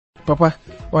Papa,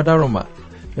 wadaroma.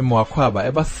 Mwakwaba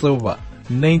eba silver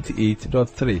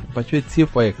 98.3. But you tea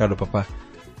for your card, Papa.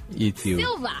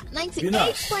 Silver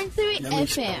 98.3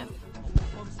 FM.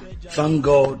 Thank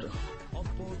God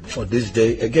for this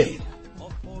day again.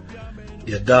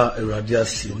 Yada Iradia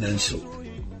Sinenso.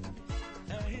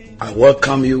 I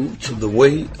welcome you to the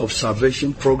Way of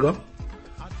Salvation program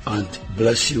and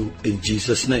bless you in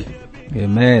Jesus' name.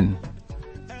 Amen.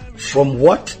 From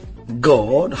what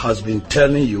God has been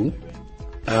telling you,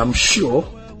 I am sure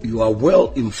you are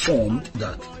well informed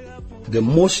that the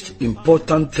most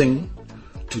important thing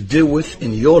to deal with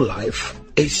in your life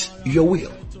is your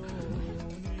will.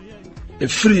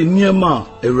 Efiri niema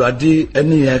Eradi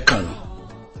eni ekano.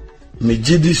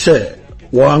 Mejidi se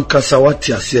wankasa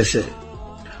wati asese.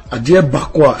 Adie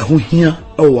bakwa eho hia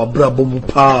e wabrabo mu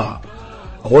pa.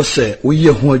 Wo se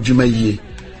uye ho adwuma yie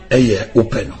eye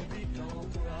openo.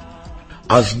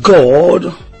 As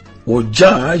God will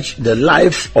judge the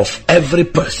life of every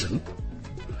person,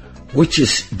 which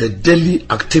is the daily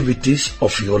activities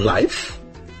of your life,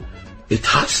 it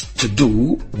has to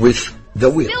do with the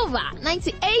will. Silver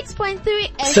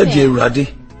 98.3 FM. Said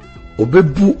Yeradi,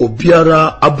 obebu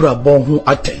obiara abrabon hu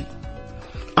aten.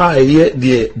 Aye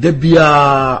de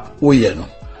debia oye no.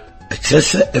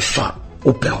 Etese efa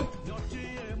open.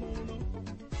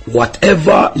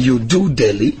 Whatever you do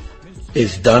daily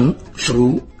is done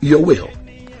through your will.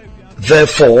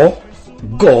 Therefore,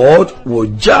 God will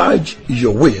judge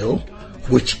your will,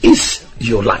 which is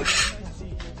your life.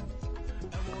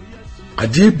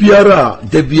 Adi biara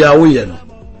de bia woye no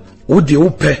wodi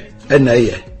wope na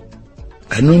ye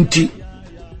enu nti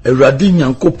Awurade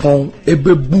Nyankopon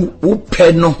ebebu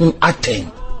wope no ho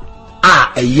aten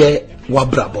a eye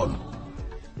wabrabo no.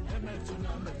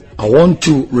 I want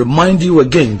to remind you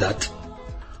again that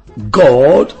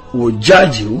God will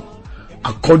judge you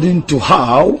according to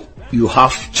how you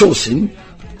have chosen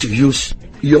to use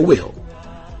your will.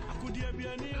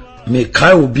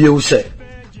 Mekai obi e say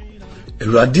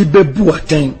Awurade bebu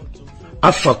aten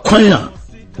afa kwan a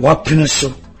wapene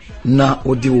so na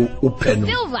odi wope no.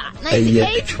 Silver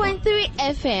 98.3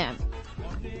 FM.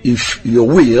 If your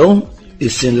will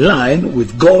is in line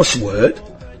with God's word,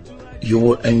 you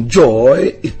will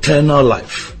enjoy eternal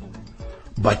life.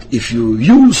 But if you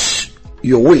use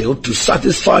your will to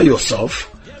satisfy yourself,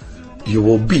 you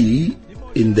will be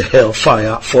in the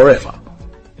hellfire forever.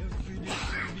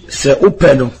 Se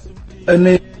upeno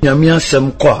ene nyame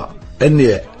asem kwa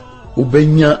ene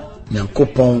ubenya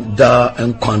Nyankopon da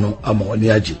enkwano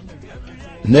amoni agi.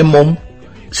 Nemom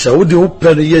se wodi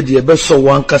upeno ye de beso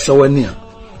wankasa wani a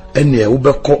ene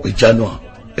ubekọ ejano a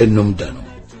enum dano.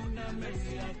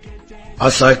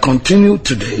 As I continue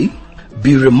today,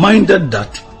 be reminded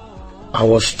that I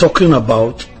was talking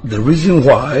about the reason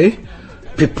why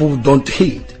people don't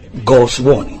heed God's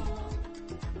warning.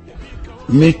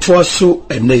 Me twaso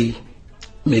enei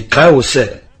me kai wo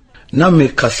se na me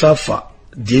kasafa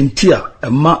dientia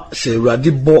ema se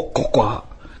Awurade bo kokwa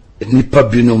nipa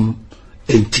binum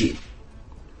enti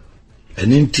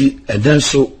eninti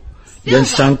edenso den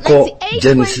sanko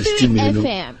Genesis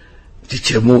 10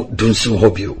 tichemu dunsun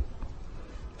hobio.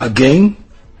 Again,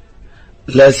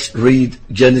 let's read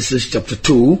Genesis chapter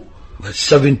 2 verse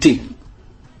 17.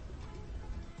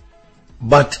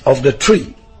 But of the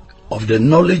tree of the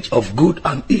knowledge of good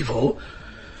and evil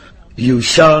you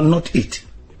shall not eat,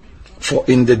 for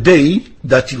in the day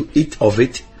that you eat of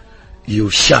it you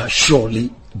shall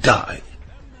surely die.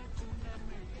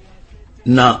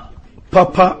 Na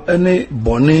papa ene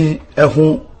bone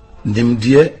eho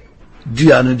nimdie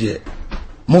duane de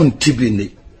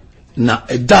montibini na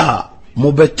eda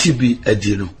mobetibi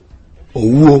edino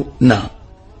owuo na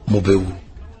mobewu.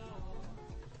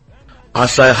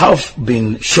 As I have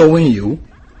been showing you,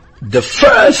 the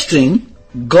first thing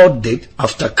God did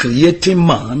after creating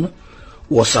man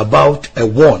was about a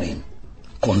warning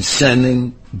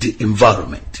concerning the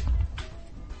environment.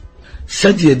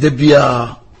 Said ye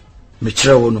debia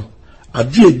michrewono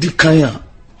adie dikanya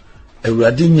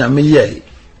Awurade Nyame ye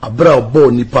abra obo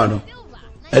nipa no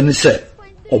eni se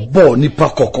obo nipa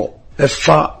koko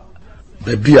efa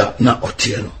bebia na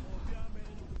otieno.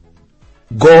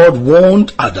 God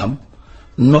warned Adam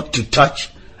not to touch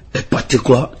a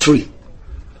particular tree.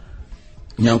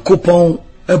 Nyankopon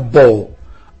ebo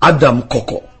Adam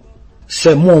koko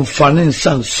se mon fanin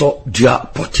sanso dia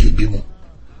poti bimu.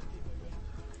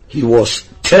 He was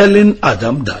telling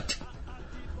Adam that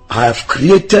I have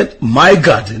created my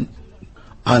garden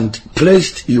and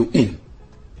placed you in.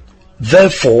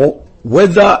 Therefore,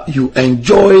 whether you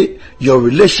enjoy your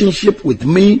relationship with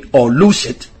me or lose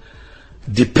it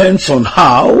depends on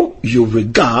how you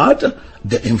regard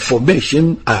the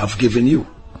information I have given you.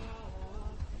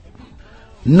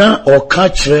 na ɔka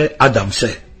kyerɛ Adam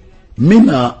sɛ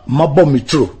mina mabɔ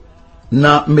mitro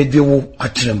na mede wo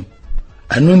atrem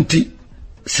ɛno nti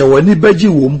sɛ w'ani bɛgye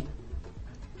wom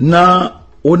na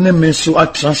one me so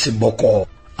atra se bɔkɔɔ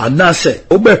anaasɛ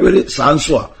wobɛhwere saa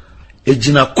nso a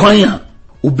egyina kwan a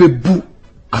wobɛbu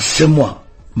asɛm a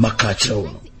maka kyerɛ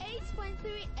wo.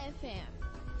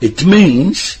 It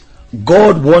means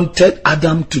God wanted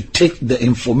Adam to take the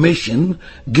information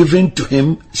given to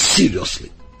him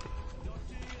seriously.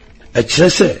 Ɛkyerɛ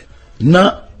sɛ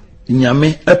na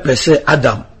nyame ɛpɛ sɛ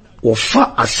Adam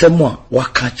wɔfa asɛm a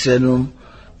waka kyerɛ no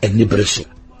anibere so.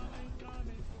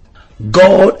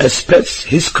 God expects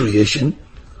his creation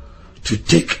to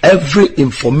take every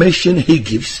information he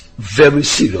gives very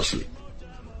seriously.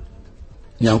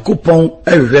 Nyankopɔn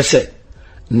ɛhwehwɛ sɛ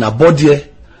n'abɔdeɛ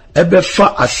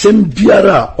ɛbɛfa asɛm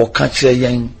biara a ɔka kyerɛ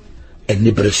yɛn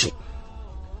anibere so.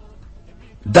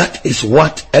 That is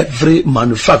what every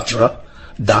manufacturer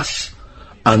does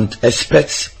and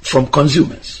expects from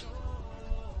consumers.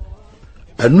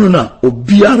 Ɛno na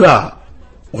obiara a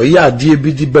ɔyɛ adeɛ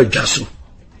bi di bɛdwa so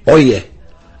ɔyɛ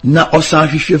na ɔsan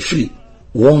hwehwɛ firi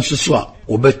wɔn nso so a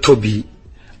ɔbɛtɔ bi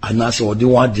anaasɛ ɔde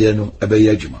wɔn adeɛ no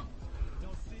ɛbɛyɛ adwuma.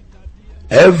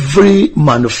 Every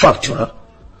manufacturer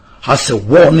has a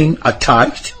warning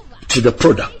attached to the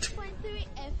product.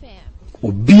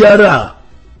 Obiara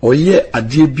oye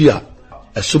adie bi a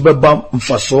eso beba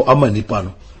mfaso ama nipa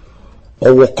no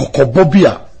owo kokobo bi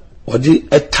a odi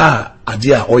eta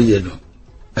ade a oye no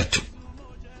eto.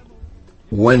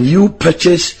 When you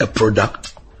purchase a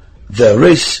product, there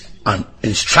is an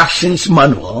instructions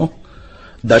manual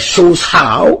that shows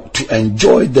how to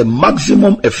enjoy the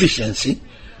maximum efficiency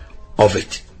of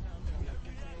it.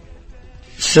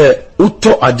 Se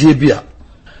uto adie bi a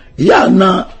ya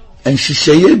na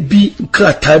enhyehyeye bi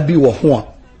nkrataa bi wo ho a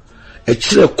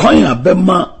ekire kwan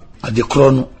abema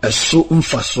adekro no eso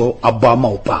mfaso abama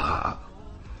opa.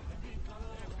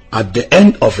 At the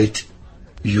end of it,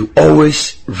 you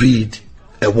always read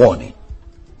a warning.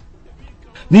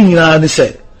 Ni nyina ne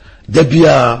se da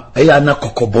bia eya na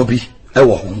kokobo bi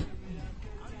ewo ho.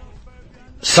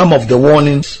 Some of the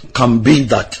warnings can be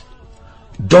that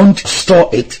don't store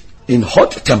it in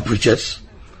hot temperatures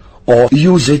or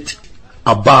use it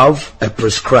above a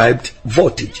prescribed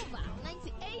voltage.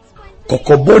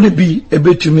 Kokoboni bi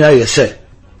ebetumi ayese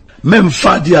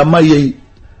memfa di amaye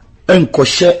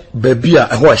enkɔhyɛ baabi a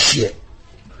ɛhɔ ahye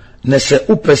na sɛ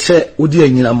upɛsɛ wodi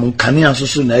anyina munkane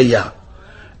asoso na ɛyɛ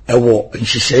ɛwɔ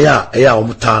nhyehyɛe a ɛyɛ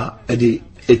ɔmta ɛde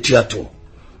etuato.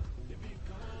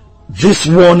 This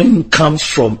warning comes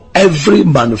from every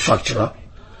manufacturer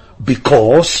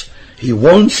because he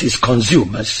wants his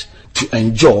consumers to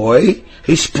enjoy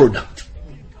his product.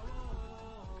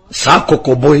 Sa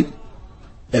kokoboi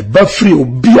eba free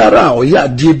obiara oya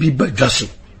ade bi badwa so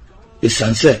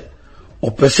esanse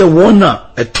opese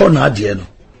wona etona ade no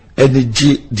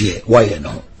enigi de waye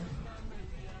no.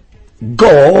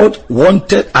 God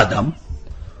wanted Adam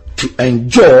to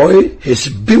enjoy his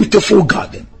beautiful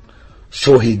garden,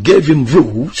 so he gave him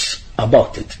rules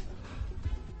about it.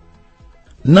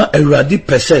 Na eradi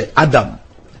pese Adam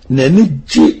na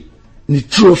enigi ni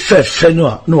tro fe no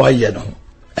a no waye no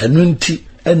enu nti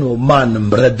eno man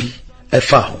mrabi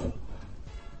efa ho.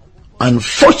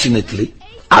 Unfortunately,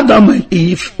 Adam and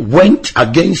Eve went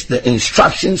against the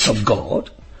instructions of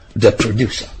God, the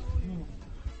producer.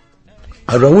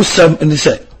 Arawusam ni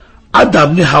se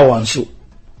Adam ni Hawa nso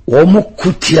womo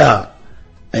kutia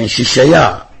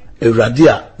enhyehyaya ewrade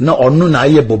a na ono na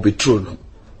aye bobetro no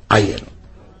aye no.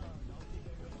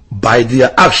 By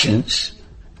their actions,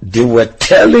 they were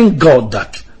telling God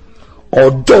that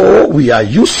although we are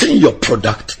using your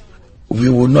product, we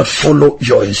will not follow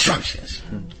your instructions.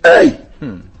 Hey!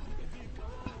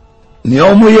 Ni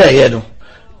omo ye no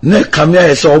ne kamia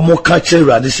ye se omo ka kire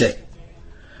rade se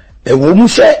e wo mu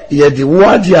se ye de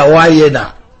wade a waye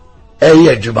na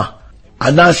eye adwuma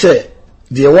ana se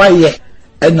de waye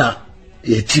e na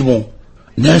ye timo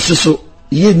nanso so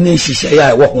ye ne hihye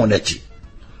ya wo ho na ti.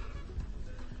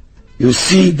 You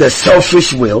see the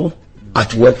selfish will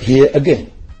at work here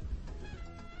again.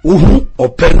 Uhu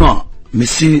openo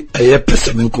misi eye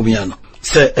pesem nkumia no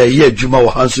se eye adwuma wo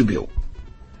hanso bio.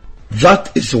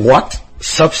 That is what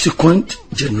subsequent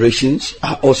generations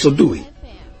are also doing.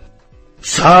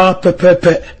 Sa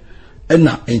pepepe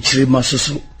ena enchirima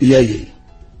susu yeye.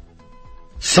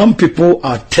 Some people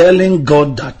are telling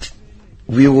God that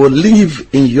we will live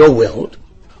in your world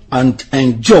and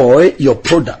enjoy your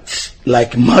products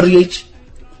like marriage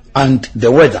and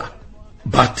the weather,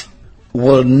 but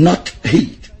will not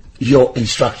heed your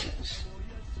instructions.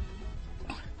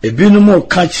 Ebinumo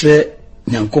kachre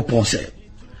nyankopon se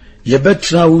ye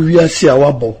betra wo wiase a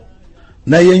wabo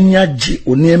na yenya gi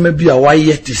oniema bi a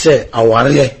waye te se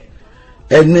aware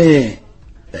ene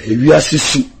wiase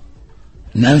su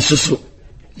nanso so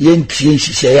yentie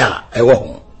nhihye ya ewo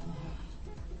ho.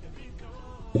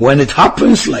 When it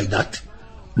happens like that,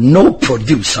 no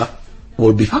producer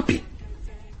will be happy.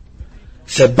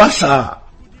 Sebasa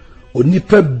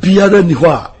onipa biara ni ho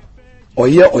a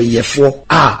oye oyefo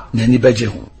a nani beje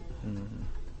ho.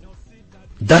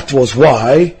 That was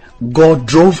why God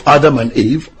drove Adam and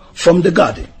Eve from the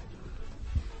garden.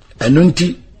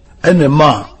 Enunti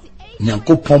enema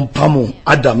Nyankopon pamu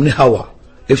Adam ni Hawa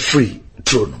a free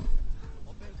throne.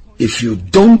 If you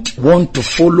don't want to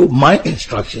follow my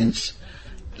instructions,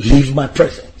 leave my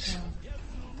presence.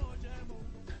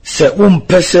 Se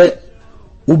pese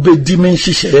ubedi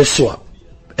menhihye yeso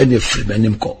ene free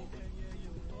menim ko.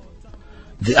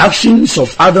 The actions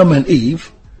of Adam and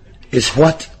Eve is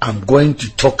what I'm going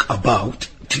to talk about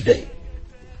today.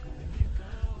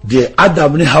 The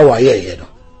Adam ni Hawa ye no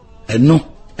eno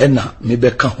ena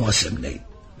mebeka ho asem nei.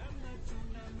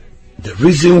 The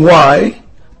reason why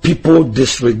people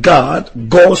disregard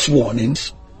God's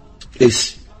warnings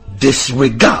is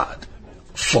disregard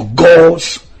for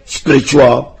God's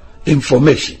spiritual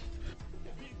information.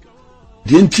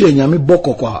 The entie nyame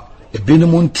bokokwa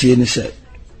ebinom ntie ni se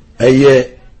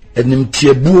eye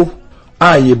enimtiebuo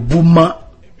a ye buma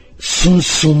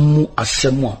sunsumu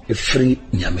asemo efri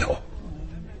nyame ho.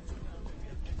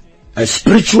 A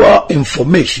spiritual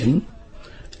information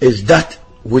is that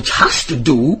which has to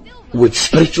do with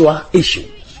spiritual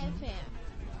issues.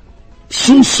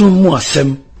 Sunsumu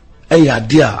asem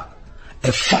eyadia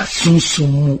efa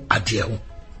sunsumu adie.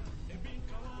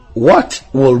 What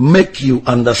will make you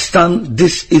understand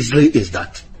this easily is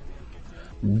that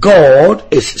God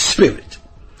is spirit.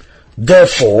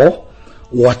 Therefore,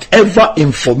 whatever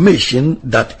information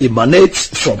that emanates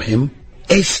from him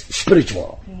is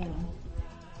spiritual.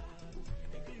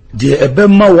 The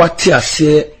ebema wati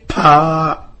ase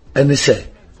pa ene se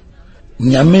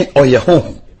nyame oye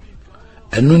honhom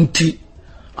enunti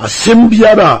asem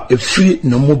biara efiri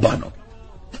no mubano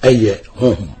eye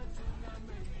honhom.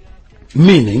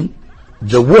 Meaning,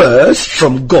 the words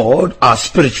from God are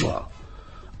spiritual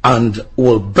and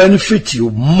will benefit you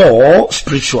more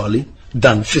spiritually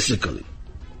than physically.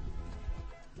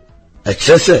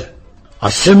 Ekese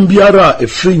asem biara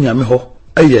efiri nyame ho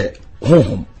eye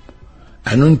honhom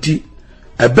anunti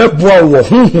ebeboa wo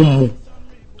honhom mu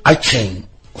achen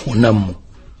honam mu.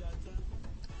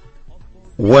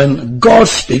 When God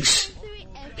speaks,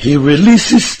 he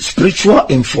releases spiritual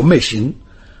information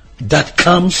that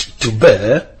comes to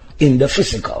bear in the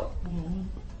physical.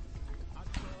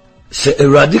 Se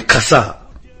eradi kasa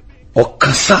o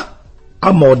kasa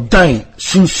amodan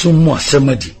sunsumu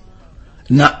asemadi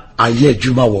na aye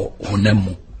juma wo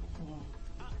honemu.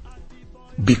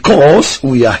 Because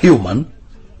we are human,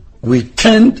 we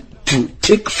tend to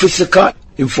take physical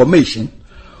information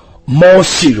more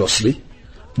seriously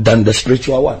than the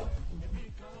spiritual one.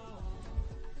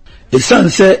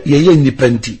 Esan se yeye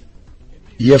nipenti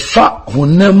yefa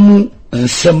honemu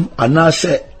ensem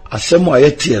anase asemu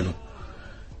ayetie no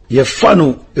yefa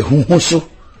no ehunhoso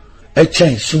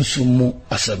echen sunsumu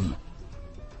asem.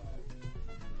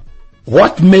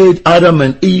 What made Adam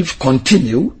and Eve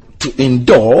continue to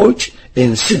indulge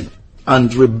in sin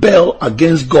and rebel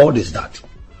against God is that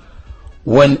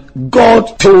when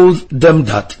God told them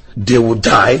that they would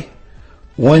die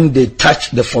when they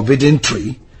touched the forbidden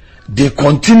tree, they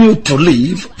continued to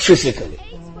live physically.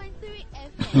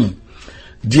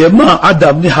 The man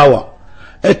Adam ni Hawa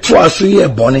eto aso ye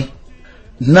boni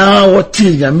na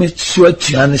woti nyame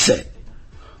suatuane se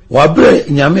wabre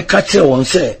nyame ka kire won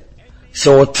se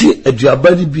woti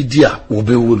aduaba ni bidia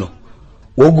wobewu no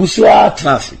woguso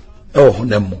atrafi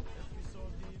honemu,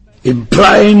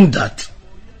 implying that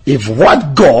if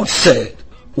what God said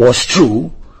was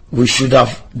true, we should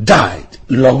have died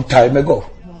long time ago.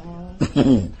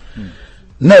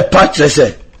 Na patre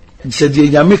se di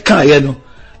nyame ka ye no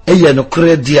eye no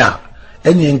kure dia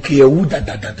enye nke ewu da.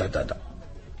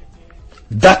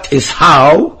 That is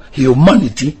how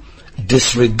humanity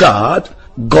disregard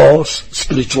God's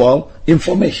spiritual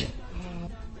information.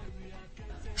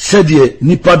 Said ye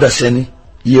nipa da seni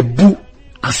ye bu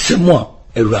asemo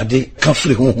erade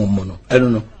kafri honhom no. I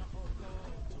don't know.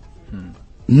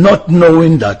 Not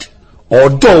knowing that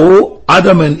although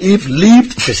Adam and Eve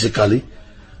lived physically,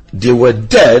 they were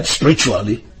dead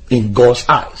spiritually in God's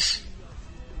eyes.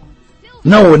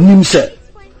 Now onim se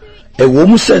e wo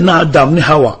mu se na Adam ni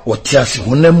Hawa otiase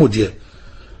honemu de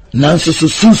nanso so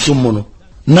sunsumu no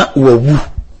na wawu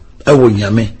e wo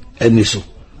nyame eni so.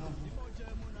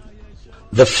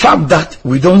 the fact that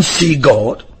we don't see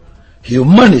God,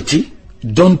 humanity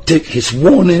don't take his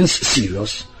warnings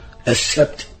serious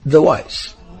except the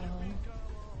wise.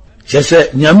 She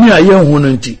said, Nyami aye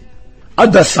hununti,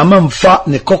 ada sama mfa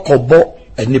ne kokobo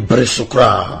eni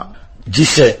bresukra.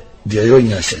 Jise diayo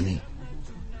nyaseni.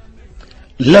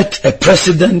 Let a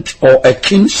president or a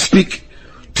king speak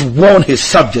to warn his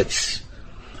subjects,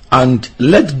 and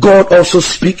let God also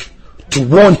speak to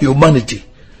warn humanity.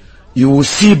 You will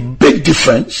see big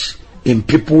difference in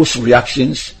people's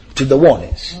reactions to the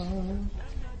warnings.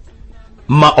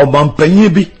 Ma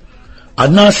obampanyi bi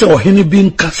anase ohini bi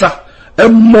nkasa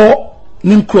emmo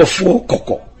ninkrofo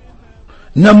koko.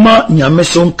 Nama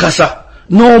nyameso nkasa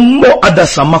no mo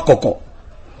adasama koko.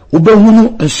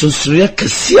 Ubehunu nsonsoye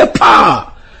kese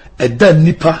pa eda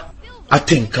nipa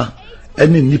atenka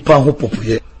eni nipa ho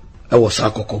popuye ewo sa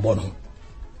kokobo no.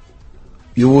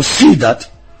 You will see that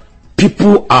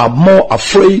people are more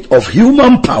afraid of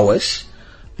human powers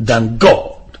than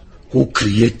God who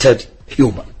created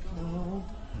human.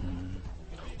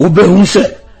 Ubehunu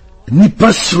se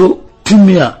nipa sro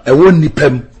tumia ewo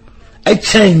nipem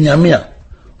echen nyame a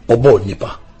obo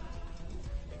nipa.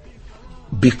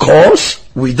 Because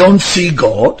we don't see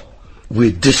God,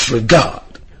 we disregard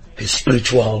his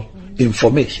spiritual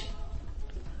information.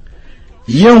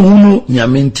 Yehunu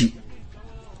nyamenti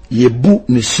yebu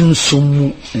ni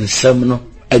sunsumu nsemno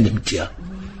enyimtia.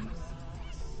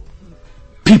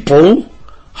 People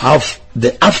have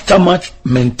the aftermath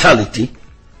mentality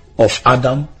of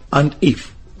Adam and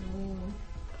Eve.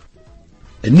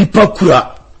 Nipa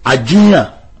kura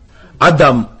ajinya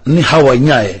Adam ni Hawa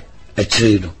nyae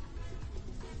echireno.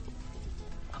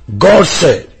 God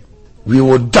said we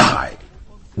will die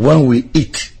when we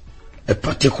eat a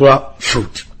particular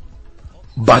fruit.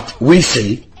 But we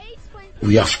say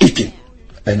we have eaten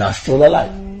and are still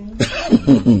alive.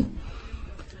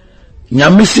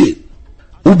 Nyamisi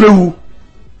ubewu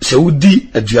se udi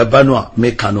aduabano a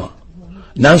meka no.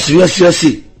 Nanso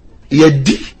yesi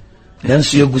yedi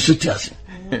nanso yegusu tiase.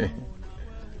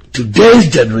 Today's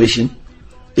generation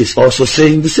is also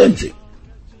saying the same thing.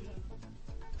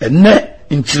 And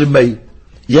in Chilimay,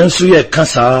 Yansuye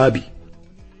Kasabi.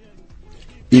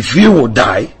 If we would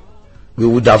die, we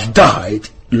would have died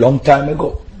long time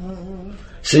ago.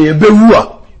 Say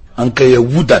Bewa Anke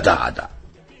Wudadada.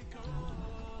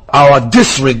 Our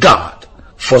disregard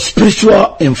for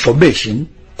spiritual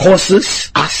information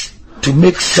causes us to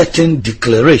make certain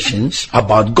declarations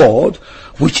about God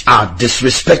which are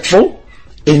disrespectful,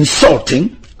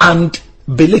 insulting, and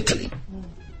belittling.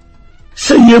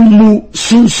 Say yemu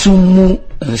sunsumu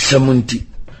nsemunti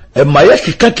emaye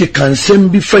kikake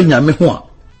kansem bi fa nyame ho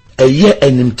a eye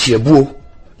enimtiebuo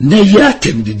na ye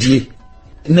atemdidie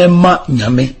na ma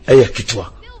nyame eye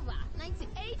kitwa.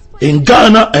 In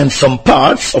Ghana and some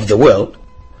parts of the world,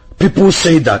 people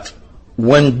say that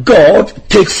when God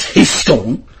takes his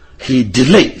stone, he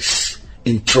delays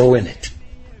in throwing it.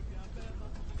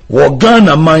 Wo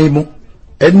Ghana maimu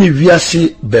eni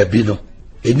wiase baby no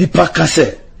enipa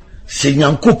kase se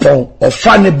nyankopon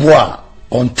ofane boa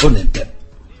onto nentem.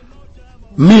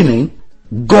 Meaning,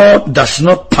 God does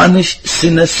not punish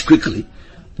sinners quickly.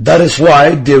 That is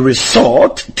why they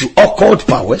resort to occult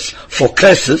powers for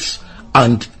curses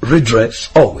and redress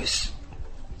always.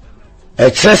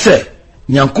 Echese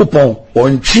nyankopon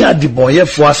ontia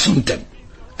dibonyefo asontem.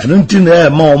 Enunti na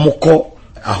ma omoko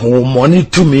ahomoni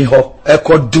tumi ho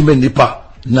eko dume nipa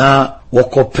na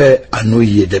wokope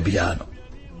anoye debiano.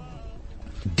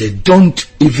 They don't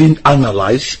even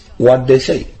analyze what they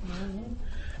say.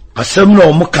 Asemno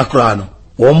omo kakrano,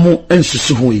 omo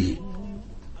ensusuhui.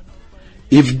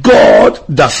 If God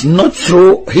does not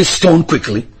throw his stone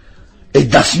quickly, it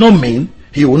does not mean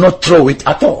he will not throw it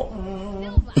at all.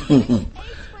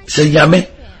 Say yame,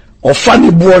 ofani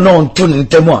buono onto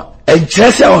ntemo,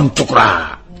 ejese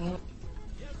ontokra.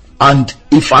 And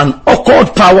if an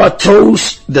occult power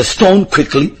throws the stone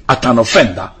quickly at an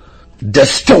offender, the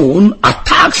stone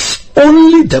attacks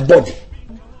only the body.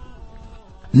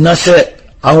 Na se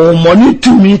ahomoni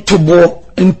tumi tubo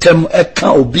intem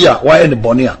eka obia waye ne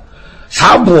bonia.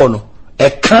 Sabo no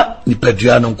eka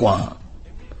nipadua no kwa.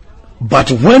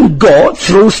 But when God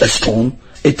throws a stone,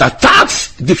 it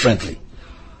attacks differently.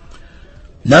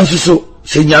 Nanso so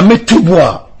se nyame tubo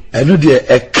a eno de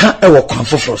eka ewo kwan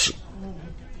foforo so.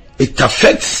 It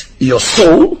affects your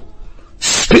soul,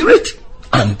 spirit,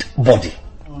 and body.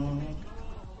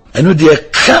 Eno de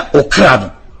ka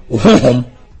okrano ohom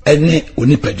ene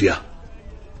onipadua.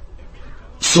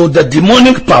 So the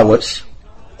demonic powers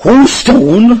whose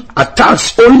stone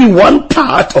attacks only one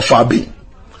part of our being,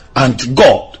 and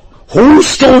God whose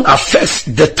stone affects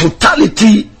the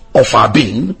totality of our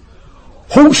being,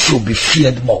 who should be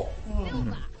feared more?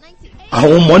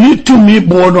 Our money to me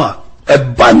bono a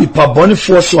bunny pa boni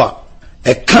forswa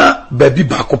a ka baby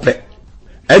bakope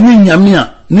any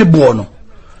nyamia ni bono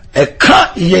a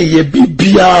ka ye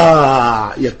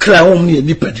bibia ye cry home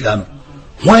ni pediano.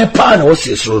 Why pan was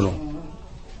yes rono?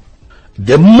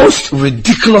 The most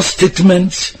ridiculous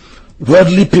statements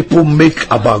worldly people make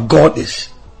about God is,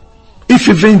 if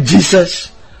even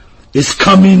Jesus is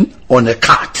coming on a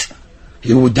cart,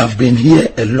 he would have been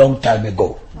here a long time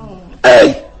ago.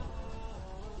 Hey!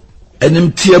 And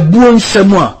in Tiabuan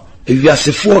Semua, if you are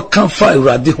for Kamfa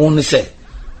Radi Hone say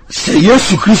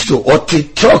Yesu Christo or te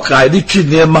talk I did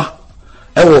nema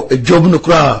ewo a job no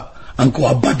kra and go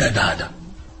abada dada.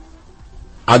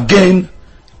 Again,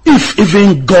 if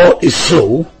even God is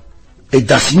slow, it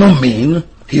does not mean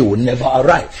he will never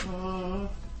arrive.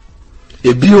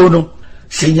 Ebiono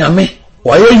senyame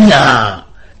wayenya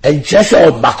enchese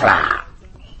obakra.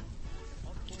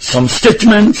 Some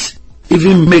statements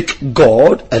even make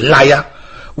God a liar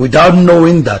without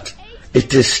knowing that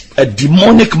it is a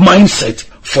demonic mindset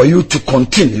for you to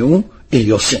continue in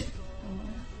your sin.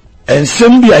 And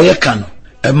sembi ayekano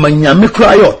e manyame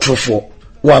kra yo trofo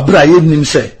wa bra yenim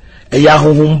se e ya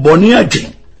honhom boni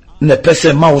agen na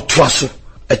pese ma wotwaso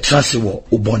e trase wo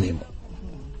uboni mo.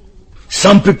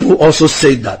 Some people also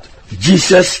say that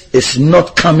Jesus is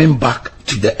not coming back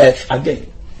to the earth again.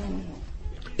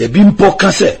 Ebimpo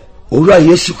kase ora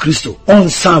Yesu Christo on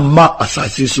sama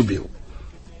asasi subio.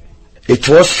 It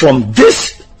was from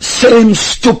this same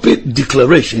stupid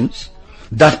declarations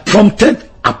that prompted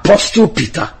Apostle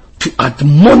Peter to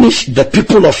admonish the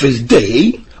people of his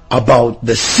day about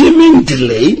the seeming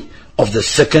delay of the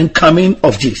second coming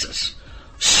of Jesus,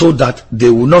 so that they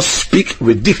will not speak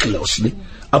ridiculously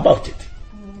about it.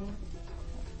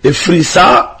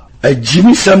 Efrisa a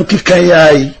Jimmy Sam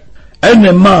Kikayai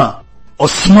enema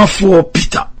osmafo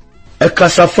Peter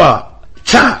ekasafa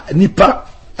cha nipa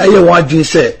aye wadwen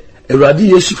se Ewurade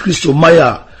Yesu Kristo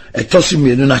maya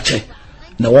etosimienu na che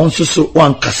na wonso so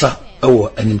wankasa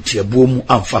ewo animtiabuo mu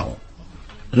amfa ho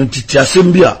no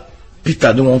titiasem bia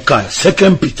Peter de won kai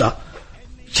 2 Peter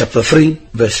chapter 3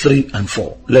 verse 3 and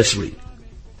 4. Let's read.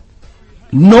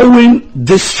 Knowing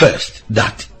this first,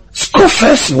 that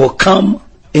scoffers will come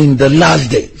in the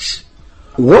last days,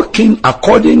 working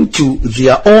according to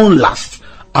their own lust,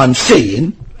 and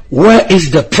saying, where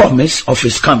is the promise of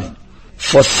his coming?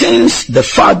 For since the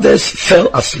fathers fell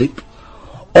asleep,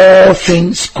 all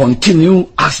things continue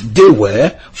as they were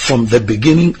from the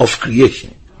beginning of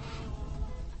creation.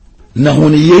 Na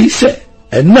honi ye se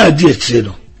ena di etire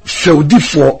no fewdi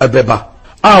fo ebeba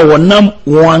a wonam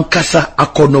won kasa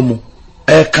akonomu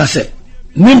e kase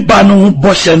nimba no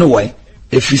bohye no wai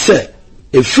efise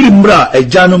efiri mra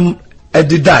ajanum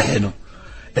edida he no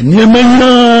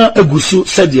eniemanya egusu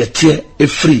said ye tie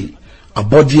efiri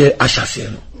abodie ahyase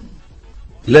no.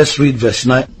 Let's read verse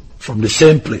 9 from the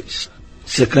same place.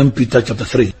 2 Peter chapter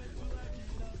 3.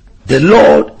 The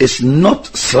Lord is not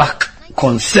slack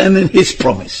concerning his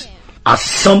promise, as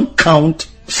some count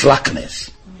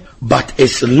slackness, but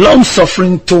is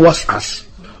long-suffering towards us,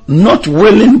 not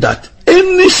willing that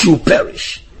any should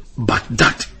perish, but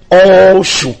that all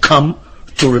should come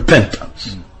to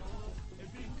repentance.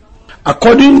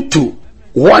 According to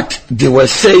what they were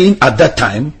saying at that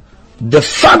time, the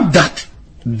fact that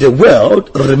the world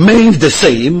remains the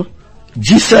same,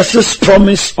 Jesus'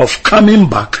 promise of coming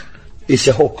back is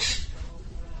a hoax.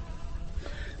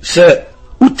 Se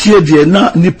utie die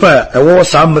na nipa ewo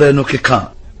samre no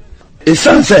keka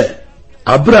esan se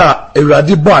abra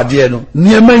Ewurade bo ade no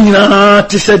niema nyina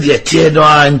te se de tie no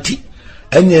anti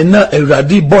enye na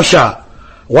Ewurade bo sha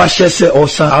wa hye se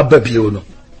osa ababio no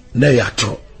na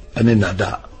yato ene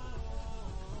nada.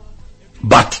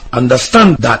 But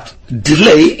understand that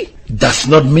delay does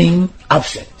not mean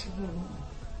absent.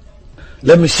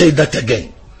 Let me say that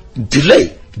again.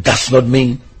 Delay does not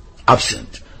mean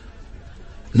absent.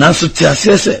 Nanso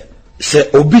tiasese se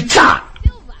obita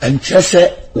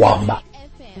enchese wamba.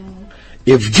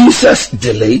 If Jesus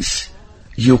delays,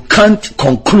 you can't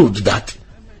conclude that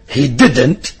he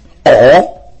didn't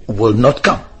or will not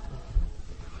come.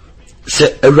 Se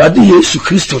Ewurade Yesu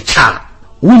Kristo cha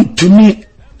wuntumi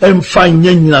emfa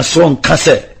nyanyina so nka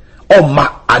se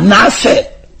oma anase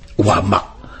wamba.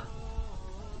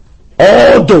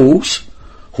 All those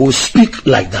who speak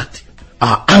like that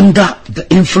are under the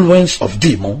influence of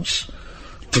demons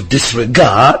to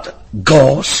disregard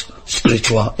God's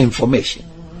spiritual information.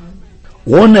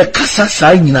 Wone kasa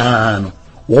sa nyina no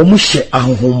wo mu hye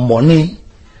ahomone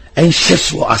enhye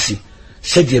so ase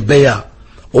se de beya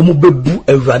wo mu bebu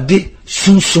Ewurade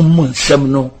sunsum mu nsem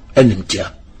no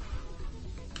enimtia.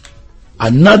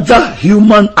 Another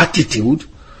human attitude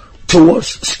towards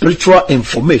spiritual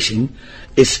information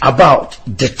is about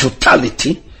the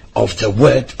totality of the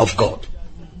Word of God.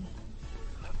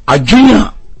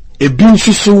 Adwenya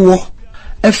ebinsusuwo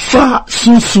efa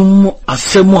sunsumu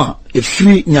asemu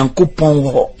efiri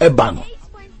Nyankopɔn ho eba no.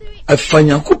 Efa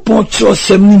Nyankopɔn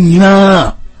kyerɛsɛm ni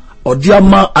nyinaa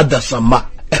odiama adasama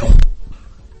eho.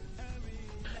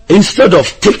 Instead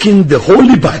of taking the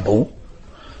Holy Bible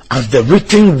as the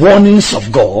written warnings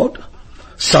of God,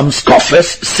 some scoffers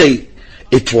say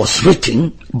it was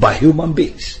written by human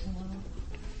beings.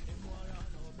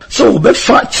 So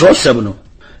befa kyerɛsɛm no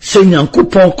se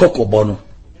Nyankopɔn kokɔbɔ no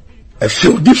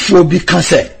efiodifo bi ka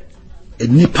sɛ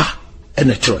enipa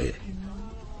ene kyerɛɛ.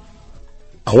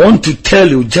 I want to tell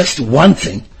you just one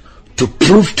thing to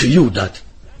prove to you that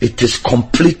it is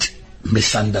complete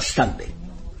misunderstanding.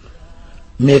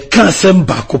 Me Kaase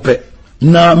bakope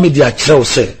na media kyerɛw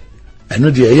sɛ eno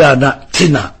de ya na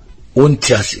tina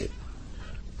wonti ase.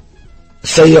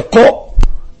 Sɛ yɛkɔ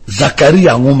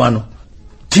Zakaria nwoma no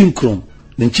tinkrom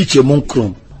ne nchichemu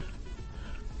nkrom.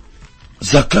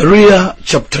 Zechariah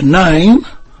chapter 9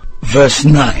 verse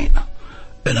 9,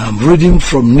 and I'm reading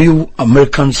from New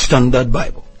American Standard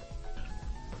Bible.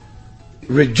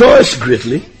 Rejoice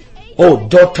greatly, O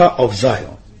daughter of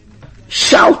Zion.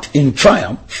 Shout in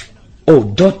triumph, O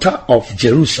daughter of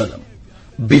Jerusalem.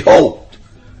 Behold,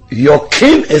 your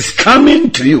king is coming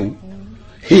to you.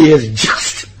 He is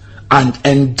just and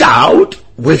endowed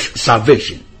with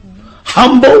salvation,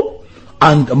 humble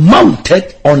and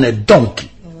mounted on a donkey,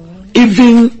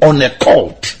 even on a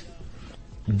colt,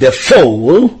 the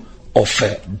foal of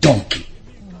a donkey.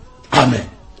 Amen.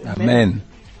 Amen.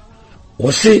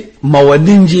 Wose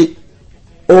mawaninji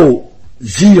o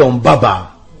Zion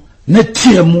baba,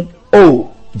 netiemu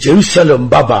o Jerusalem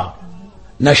baba,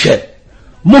 na she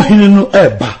mohininu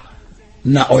eba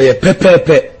na oye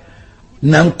pepepe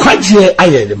na nkwagye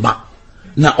ayelema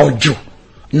na ojo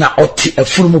na oti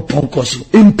efunumu ponkoso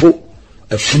impo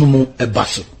efunumu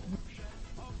ebaso.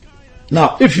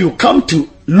 Now, if you come to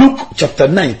Luke chapter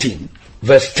 19,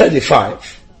 verse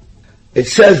 35, it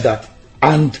says that,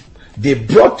 and they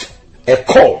brought a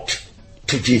colt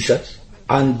to Jesus,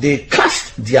 and they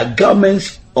cast their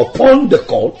garments upon the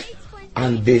colt,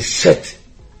 and they set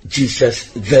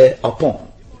Jesus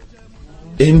thereupon.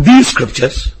 In these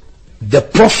scriptures, the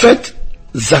prophet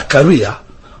Zechariah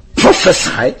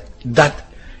prophesied that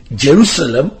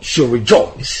Jerusalem should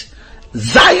rejoice,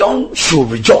 Zion should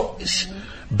rejoice,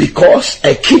 because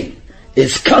a king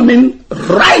is coming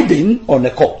riding on a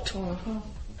colt.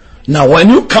 Now, when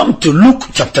you come to Luke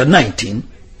chapter 19,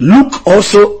 Luke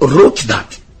also wrote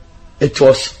that it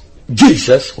was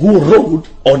Jesus who rode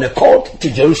on a colt to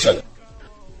Jerusalem.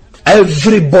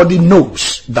 Everybody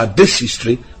knows that this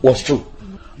history was true.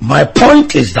 My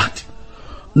point is that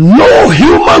no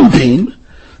human being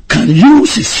can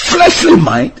use his fleshly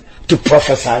mind to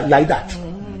prophesy like that.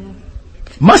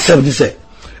 Myself say,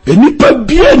 enipa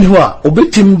bia ni ho a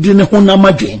obetim di ne honam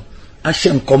adwen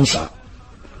ahyem komsa,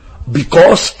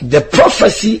 because the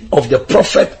prophecy of the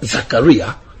prophet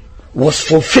Zechariah was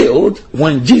fulfilled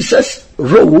when Jesus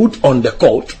rode on the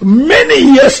colt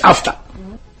many years after.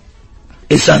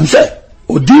 Esanse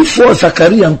odifo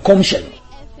Zechariah nkomhye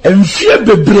emfie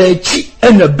bebrechi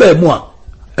ena ba mu a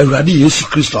Awurade Yesu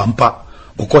Kristo ampa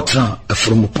okotra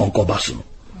efurumu ponko baso.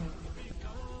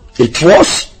 It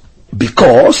was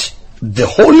because the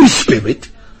Holy Spirit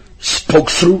spoke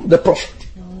through the prophet.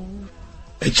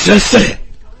 It just said,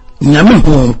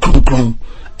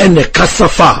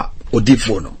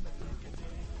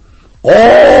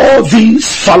 all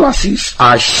these fallacies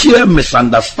are sheer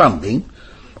misunderstanding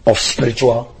of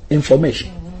spiritual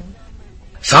information.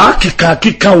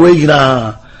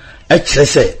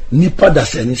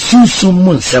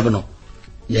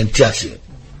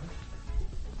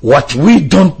 What we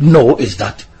don't know is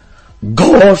that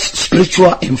God's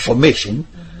spiritual information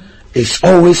is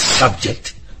always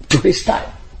subject to his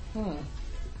time.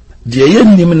 The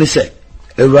yenimini say,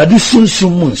 Eradi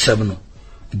sunsum mun sebno,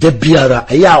 de biara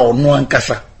eya ono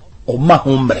ankasa, o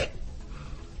mahumbre.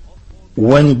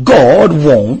 When God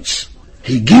wants,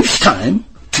 he gives time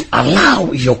to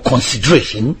allow your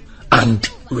consideration and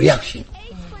reaction.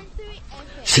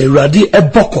 Se Eradi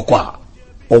ebokokwa,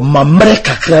 o mamre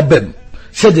kakrabem,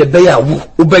 said the beya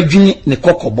ubajini ne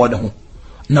koko bodo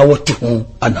na watu hu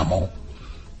anamo.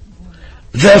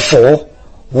 Therefore,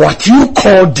 what you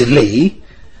call delay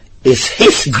is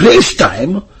his grace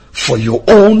time for your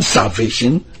own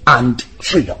salvation and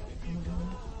freedom.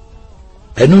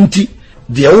 Enunti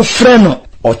de ofreno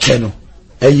ocheno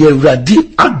eye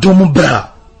Awurade adom bra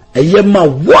eye ma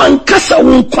wan kasa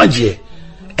won kwagye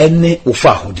ene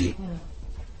ofa hode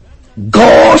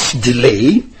God's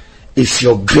delay is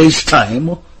your grace time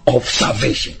of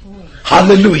salvation.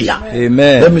 Hallelujah.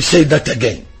 Amen. Let me say that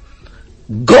again.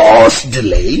 God's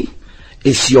delay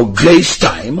is your grace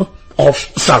time of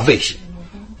salvation.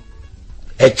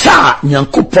 Echa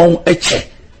nyankopon eche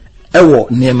ewo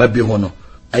niema bi ho no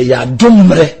eya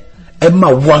domre ema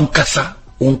wankasa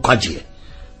Nkwagye.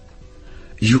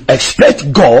 You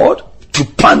expect God to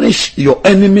punish your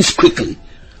enemies quickly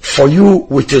for you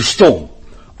with a stone,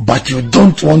 but you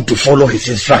don't want to follow his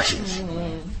instructions.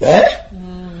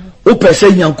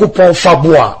 Upese nyankopon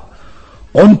fabua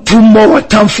on tomorrow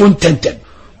tamfon tentem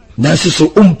nansi so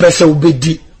umpese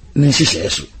ubedi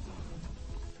nishisesu.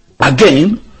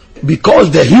 Again,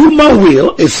 because the human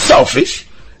will is selfish,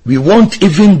 we want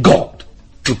even God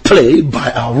to play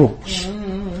by our rules.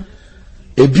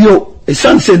 Ebio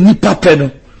esanse nipa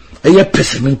peno eye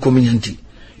pesemen community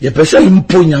ye pese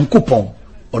impo nyankopon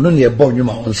ono ne ebo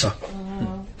nwuma onsa.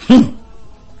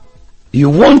 You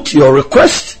want your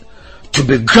request to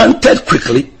be granted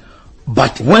quickly,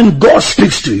 but when God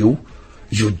speaks to you,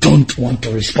 you don't want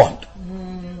to respond.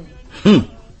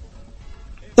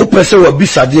 Upese wa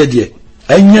bisade de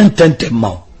enye ntentem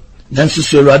ma nanso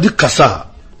so Awurade kasa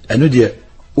eno de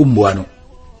umua no.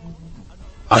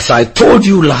 As I told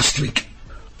you last week,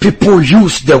 people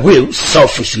use the will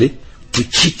selfishly to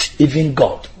cheat even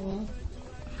God.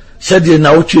 Said ye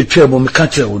na otu etwa mo meka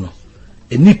kire wo no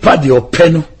enipa de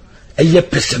opɛ no eye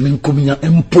pesemen kominya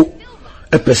empo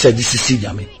epese di sisi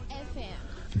nyame.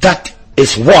 That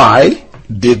is why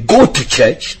they go to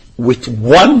church with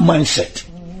one mindset.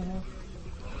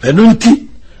 Enunti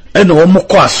ena wo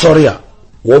mokɔ asɔre a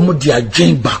wo mo di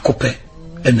adwen bakope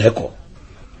ena ekɔ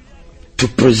to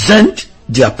present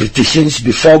their petitions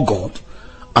before God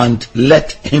and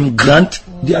let him grant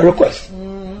their request.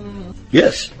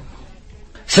 Yes.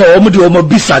 So wo mo di wo mo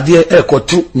bisade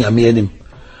ekotu nyame anim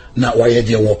na waye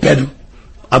de wo pɛ no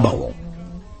aba wo.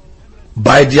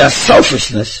 By their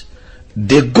selfishness,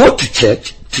 they go to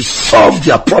church to solve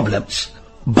their problems,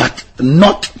 but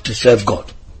not to serve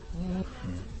God.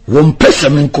 One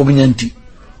person in community,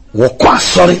 wokwa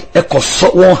sorry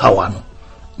ekoso won hawano,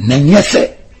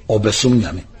 nenyese obesum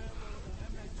nyame.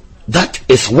 That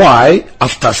is why,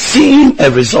 after seeing a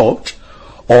result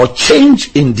or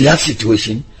change in their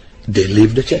situation, they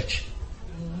leave the church.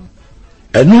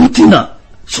 Enuntina,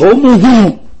 so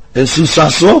muhu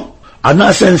ensusaso.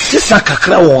 Anasen sisa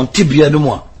kakra won tibia no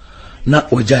mo na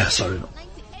ojaya sorry no.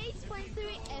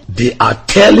 They are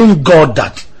telling God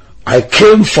that I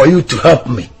came for you to help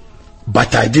me,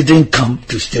 but I didn't come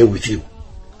to stay with you.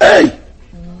 Hey,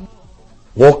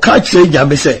 wo ka che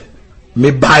nyame se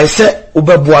me bai se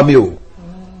ubeboa me o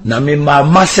na me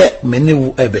mama se me ne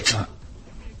wo ebetra.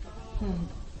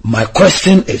 My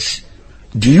question is,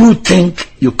 do you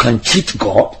think you can cheat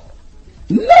God?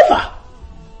 Never.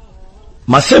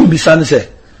 Masem bisane se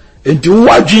enti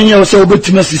wadwin ye se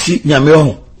obetima sisi nyame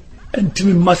ho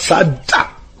entimi masada.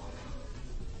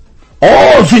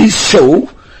 All these show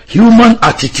human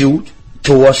attitude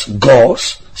towards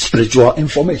God's spiritual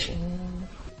information.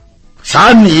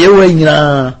 Sani yewe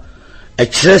nyina e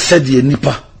kire se de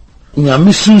nipa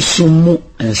nyame sunsun mu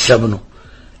ensem no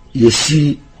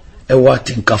yesi e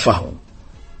watin kafa ho.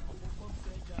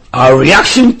 Our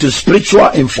reaction to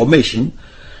spiritual information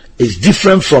is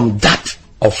different from that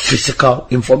of physical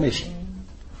information.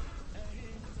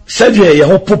 Said ye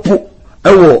ho popo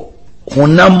ewo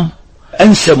honam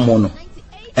ensemo no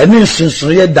ene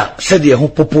sunsun ye da said ye ho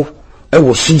popo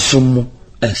ewo sunsun mu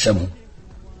ensemo.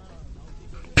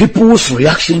 People's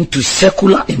reaction to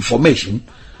secular information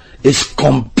is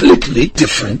completely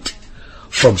different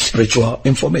from spiritual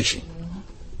information.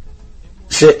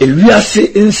 Say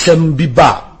ewiase ensem bi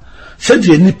ba said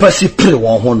ye nipa si pre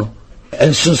won ho no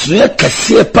ensunsun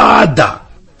kase paada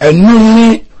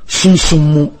enuni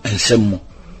sunsumu ensemu.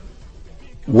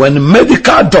 When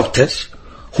medical doctors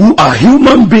who are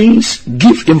human beings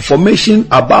give information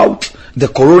about the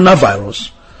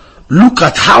coronavirus, look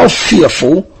at how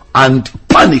fearful and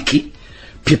panicky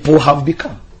people have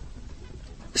become.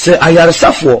 Say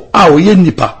ayaresafo a oye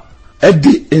nipa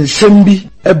edi ensembi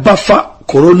ebafa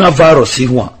coronavirus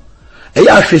ho a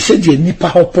eya hwese de nipa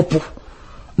ho popo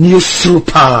ni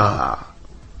supa.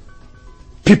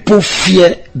 People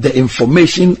fear the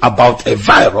information about a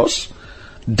virus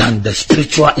than the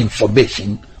spiritual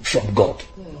information from God.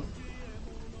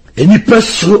 Any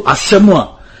person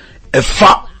asemo a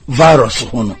fa virus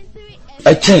hono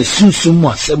e chen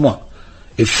sunsumu asemo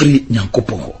e free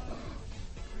nyankopon.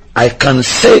 I can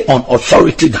say on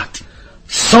authority that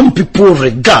some people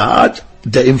regard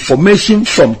the information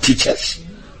from teachers,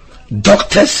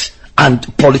 doctors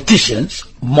and politicians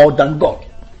more than God.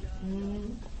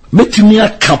 Metimia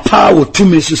kapa wo to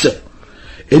me so say.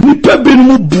 Enipa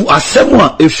binu bu asem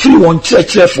a efiri won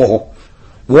kyerɛkyerɛ for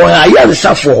won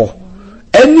ayaresa for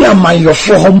any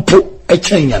amanyofo hompo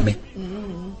echen nyame.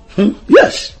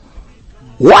 Yes.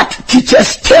 What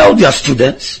teachers tell their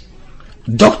students,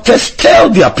 doctors tell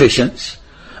their patients,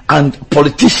 and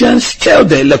politicians tell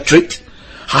the electorate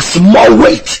has more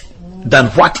weight than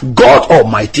what God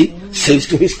Almighty says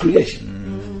to his creation.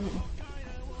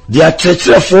 They are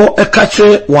for a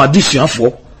catcher or addition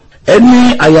for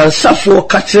any ayarsafo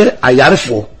catcher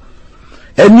ayarfo,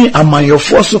 any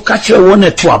amanyofo so catcher one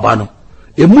to abano.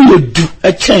 Emu do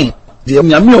a chain. The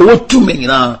nyame what to me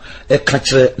na a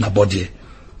catcher na body.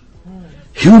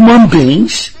 Human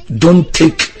beings don't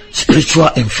take spiritual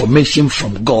information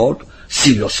from God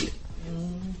seriously.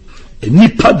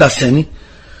 Nipa daseni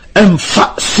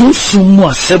emfa sunsumu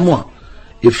asemo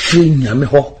efiri nyame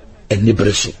ho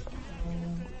enibreso.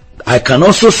 I can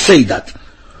also say that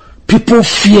people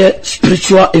fear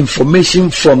spiritual information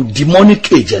from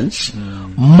demonic agents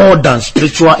more than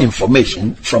spiritual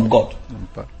information from God.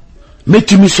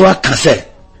 Metumi so akase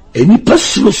enipa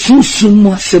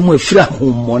sunsumu asemo efiri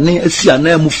ahomone esi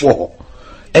anamu fo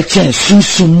echen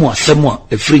sunsumu asemo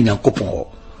efiri nyankopon ho.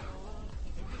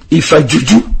 If a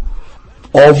juju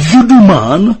or voodoo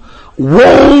man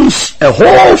warns a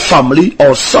whole family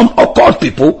or some occult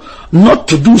people not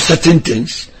to do certain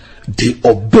things, they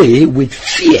obey with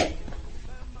fear.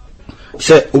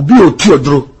 Say obi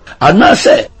otuodro ana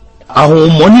say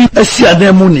ahomoni esi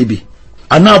anamu nibi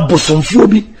ana bosomfo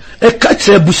bi e ka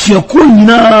kire busuako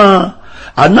nyina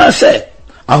ana say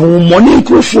ahomoni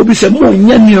nkrofo bi say mo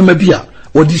nya nioma bi a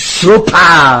odi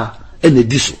sropa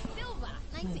enediso.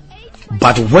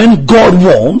 But when God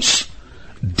warns,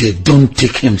 they don't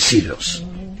take him serious.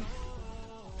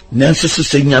 I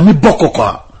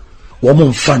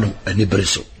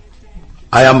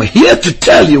am here to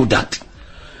tell you that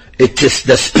it is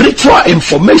the spiritual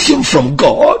information from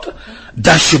God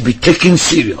that should be taken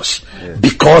serious,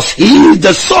 because he is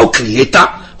the sole creator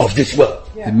of this world.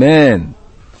 Amen.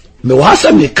 Me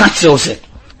wasa me catch you say,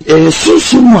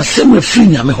 susu mo asem free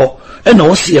nyame ho, e na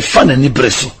wo se e fa na ni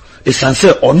breso.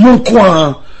 Esanse ono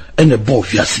kwa ene bo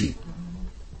fiasi.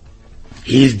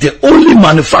 He is the only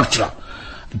manufacturer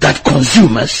that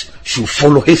consumers should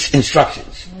follow his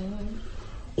instructions.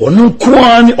 Ono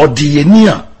kwa ni odiyeni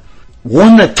a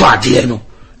wona to ade no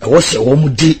e wo se wo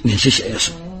mudi ne hihye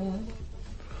so.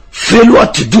 Failure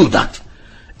to do that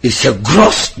is a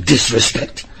gross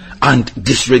disrespect and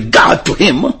disregard to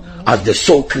him as the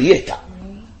sole creator.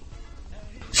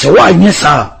 So why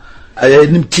nyesa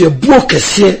nimtie buo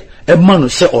kese emanu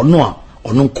se ono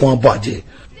kwa body,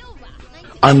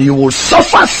 and you will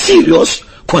suffer serious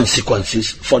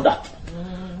consequences for that.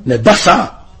 Ne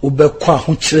basa ubekwa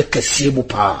ho kire kese bu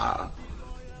pa.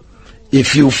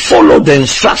 If you follow the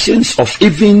instructions of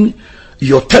even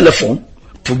your telephone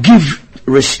to give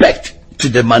respect to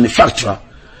the manufacturer,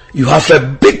 you have a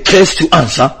big case to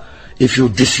answer if you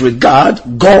disregard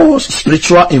God's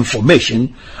spiritual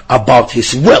information about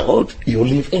his world you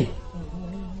live in.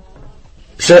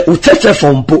 Say utete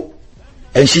fompo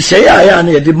and she say ya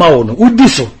na yedi ma wo no udi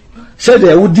so say de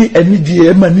udi anidi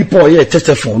e manipo ye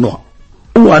tete fon no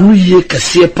wo anu ye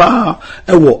kase pa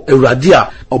e wo awurade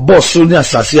a oboso ni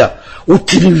asase a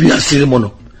utiri wi asire mo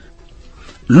no.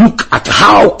 Look at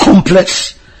how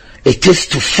complex it is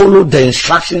to follow the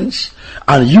instructions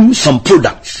and use some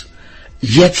products,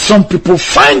 yet some people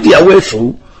find their way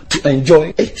through to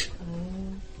enjoy it.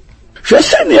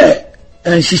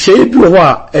 And she said, "You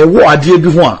are a word,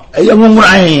 you are a young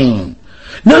woman.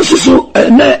 No, so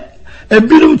a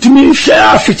bit to me,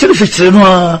 share feature,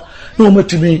 no more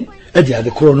to me, at the other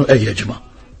corner, a yajima."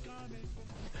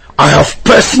 I have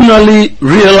personally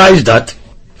realized that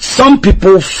some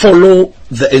people follow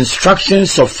the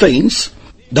instructions of things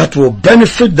that will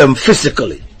benefit them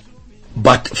physically,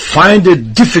 but find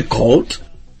it difficult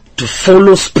to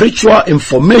follow spiritual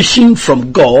information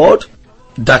from God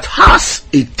that has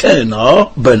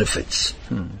eternal benefits.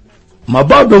 My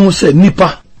Bible said,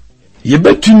 "Nipa, ye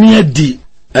betumi adi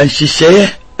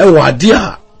anhyehyɛ ɛwɔ ade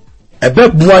a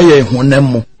ɛbɛboa yɛn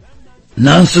honam mu.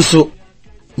 Nanso so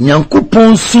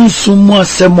Nyankopɔn sunsum mu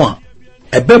asɛm a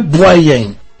ɛbɛboa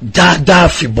yɛn daadaa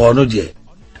fibɔ no deɛ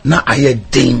na ayɛ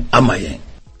den ama yɛn."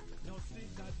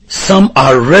 Some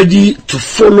are ready to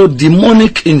follow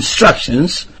demonic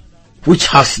instructions which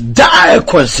has dire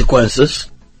consequences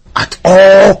at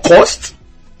all costs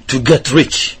to get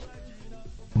rich.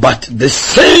 But the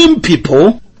same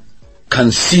people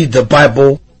can see the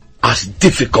Bible as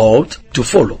difficult to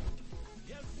follow.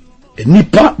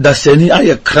 Nipa da seni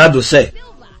aye krado se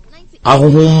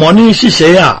ahonhomoni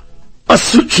hihye a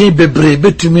asutwe bebre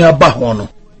betumi aba ho no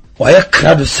waya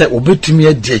krado se obetumi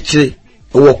adi akire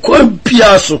wo kwan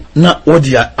pia so na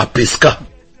wodi apeska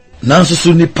nanso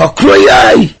so ni pakro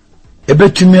yai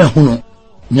ebetumi ahunu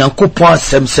Nyankopon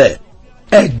asem se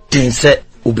edin se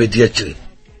obedi akire.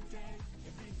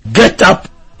 Get up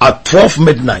at 12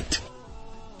 midnight,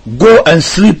 go and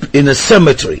sleep in a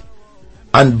cemetery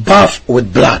and bath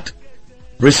with blood,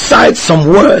 recite some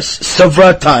words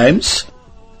several times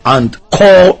and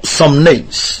call some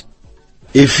names.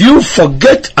 If you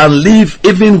forget and leave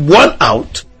even one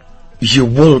out, you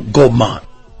will go mad.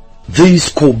 These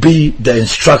could be the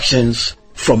instructions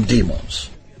from demons.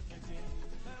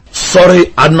 Sorry,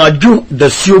 anaju the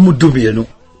siomu dubienu.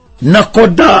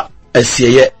 Nakoda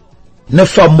esiye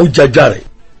nefa mujajare.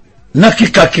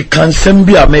 Nakika kikansem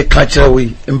a me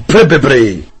kachewe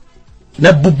imprebebre.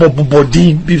 Ne bubo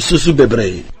din bi susu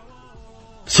bebre.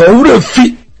 So ure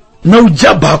fi na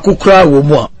ujaba kukra wo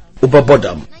mu a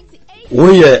ubabodam.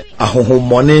 Oye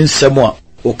ahohomone nsem a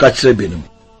okachire benum.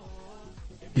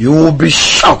 You will be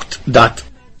shocked that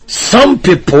some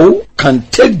people can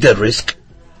take the risk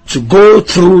to go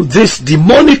through this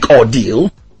demonic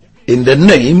ordeal in the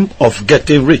name of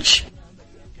getting rich.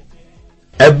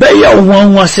 Ebeya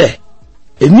wanwa se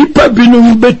enipa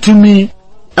binum betumi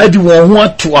adi won ho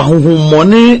ato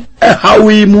ahohomone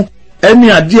ehawe mu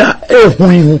eni ade a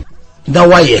ehunhu da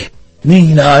waye ni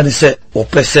nyina ne se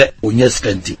opese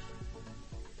onyeskanti.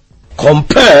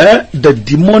 Compare the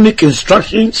demonic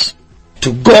instructions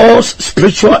to God's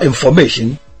spiritual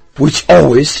information, which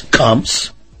always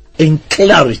comes in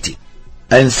clarity,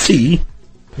 and see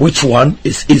which one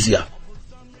is easier.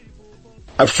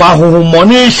 Afahu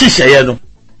moni shishaye no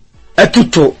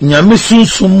etuto nyame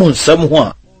sunsun mu nsem ho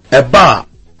a eba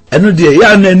eno de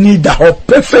ya na ni da ho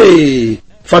pefe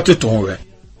fatuto ho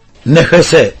ne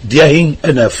hwese de hin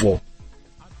enafo.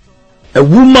 A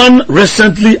woman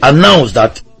recently announced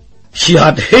that she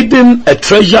had hidden a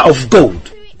treasure of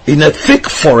gold in a thick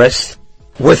forest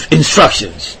with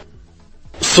instructions.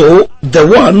 So the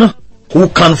one who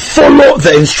can follow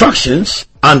the instructions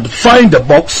and find the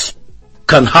box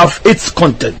can have its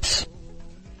contents.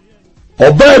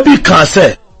 Obabi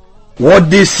Kaase, what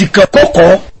the sika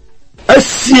koko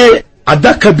asie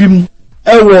adaka bim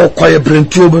ewo kwaye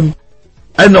brentuobim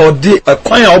ena odi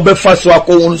kwanya obefa so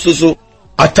akon so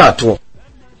atato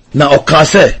na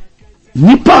okase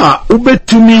nipa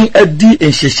ubetumi edi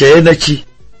enhyehyeye nachi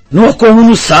na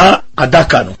okohunu sa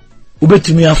adaka no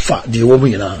ubetumi afa de wo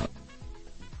nyina.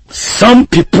 Some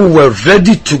people were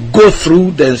ready to go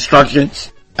through the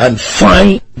instructions and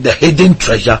find the hidden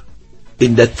treasure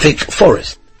in the thick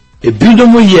forest.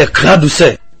 Ebinom ye kradu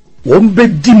se wombe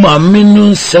di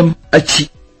mamenu nsem achi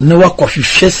na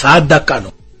wakohwehwe sa adaka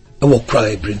no e wo kra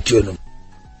ebrentuo no.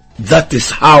 That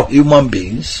is how human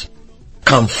beings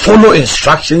can follow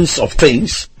instructions of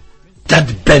things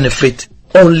that benefit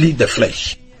only the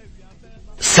flesh.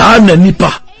 Sa na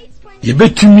nipa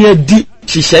yebetumi adi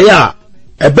hyehyeye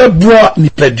ebebua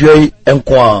nipadua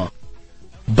enko.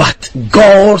 But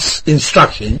God's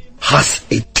instruction has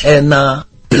eternal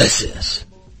blessings.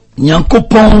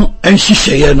 Nyankopon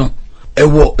enhyehyeye no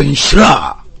ewo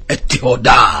enhyira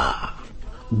etihoda.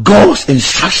 God's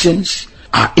instructions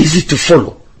are easy to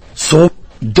follow, so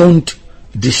don't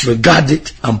disregard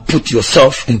it and put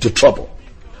yourself into trouble.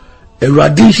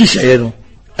 Ewurade nhyehyeye no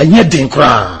enye den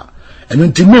kra eno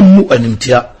ntimemu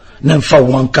animtia na mfa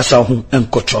wankasa ho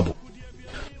enko trouble.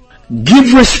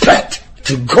 Give respect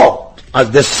to God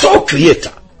as the sole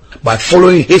creator by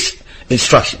following his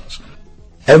instructions.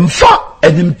 Emfa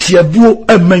animtiabuo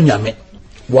emanyame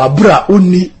wabra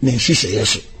uni ne nhyehyeye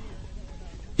so.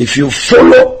 If you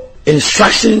follow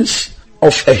instructions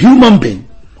of a human being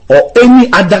or any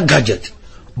other gadget,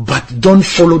 but don't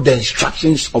follow the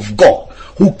instructions of God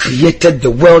who created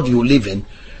the world you live in,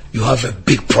 you have a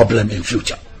big problem in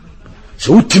future.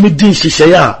 So ultimately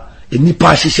nhyehyeye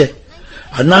enipa hyehyeye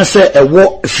anase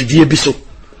ewo fidie bi so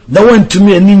na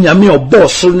wantumi ani nyame obo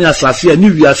so ne asase ani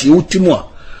wiase ultimu a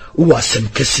wo asem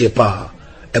kese pa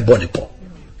ebonepo.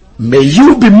 May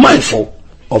you be mindful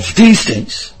of these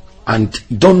things and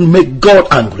don't make God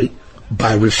angry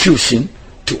by refusing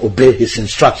to obey his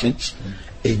instructions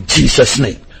in Jesus'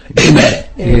 name. Amen.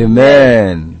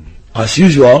 Amen. As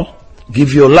usual,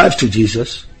 give your life to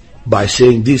Jesus by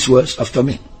saying these words after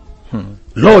me.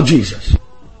 Lord Jesus,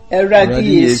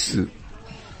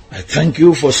 I thank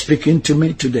you for speaking to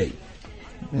me today.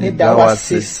 I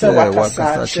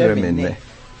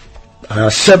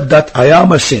accept that I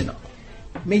am a sinner.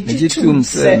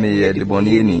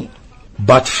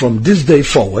 But from this day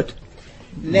forward,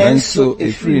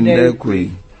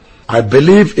 I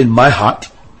believe in my heart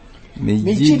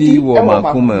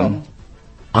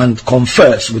and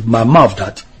confess with my mouth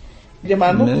that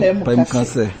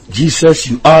Jesus,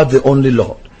 you are the only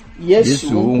Lord.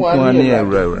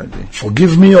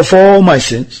 Forgive me of all my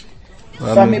sins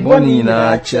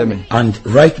and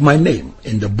write my name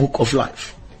in the book of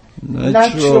life.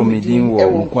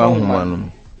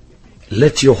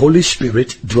 Let your Holy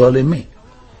Spirit dwell in me,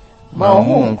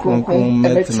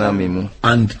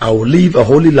 and I will live a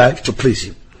holy life to please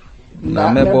you.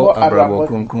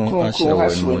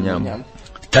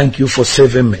 Thank you for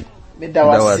saving me.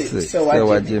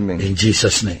 In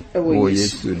Jesus' name.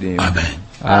 Amen.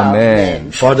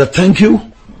 Amen. Father, thank you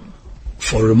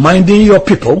for reminding your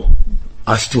people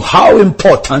as to how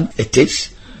important it is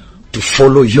to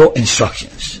follow your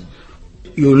instructions.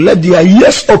 You let their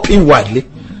ears open widely,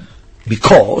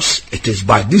 because it is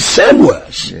by these same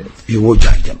words you will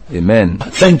judge them. Amen.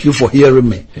 Thank you for hearing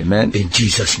me. Amen. In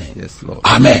Jesus' name. Yes, Lord.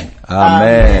 Amen.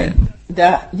 Amen.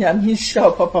 Da nyam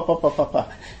show papa.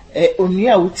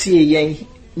 Onua wutie yen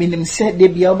minim se de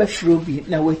bia obefro bi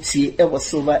na watie e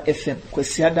Silver FM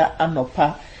kwasiada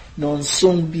anopa no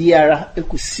nson biara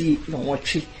ekusi no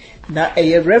wotwe na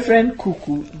Reverend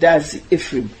Kuuku Dadzie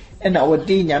Ephraim na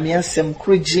wodi nyame asem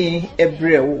krogin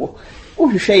ebrewo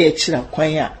uhwehwe ye kira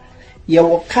kwan a ye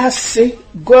wo Kaase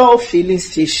Goil filling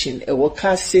station wo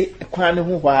Kaase kwan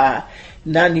ho hwa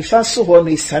na nifa so ho no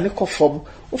isane kofom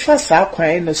ufa saa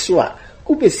kwan no so a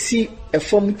ubesi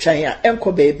efom twan a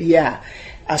enko baabi a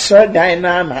asor dan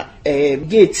na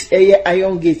gate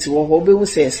iron gate wo ho be hu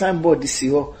say signboard si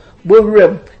ho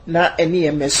bowrem na ene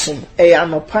emesom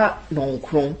anopa no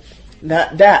nkron na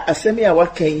da asemi a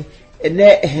wakan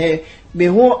ene me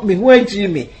ho agiri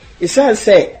me isan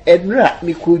say enra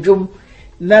me kodwom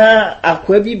na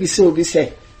akwa bi se obi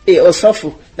say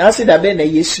osofo na ase da be na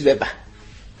Yesu beba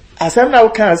asem na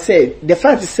wakan say the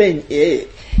fact say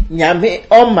nyame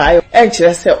oma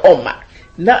enkyere say oma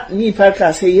na nipa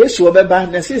ka say Yesu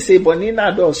obeba na say boni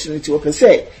na do osunti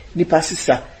opese nipa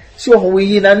sisa so ho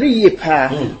yi na no yi pa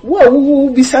wo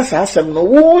bisa sa asem no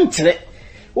wo ntere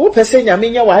wo pese nyame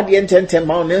nya wa de ententem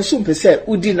ma na nso pese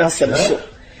udi na asem so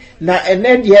na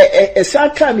ene de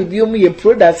esaka mi biom ye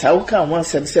products a wo ka ho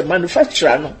asem say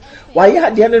manufacturer no wa ya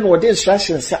de no wo de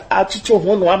instructions atoto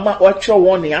ho no ama wa twa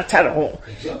won ne atare ho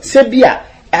se bia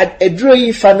eduro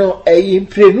yi fa no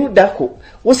imprenu dako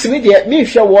wo simi de me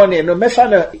hwe won no mefa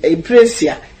no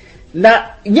impresia na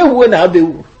nyewo na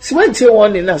abewu si wantie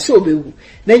won na so obewu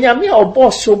na nyame a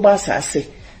obo so ba sase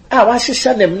a wa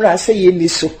hyehyɛ ne mra sɛ ye ni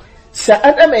so sa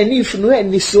adam anif no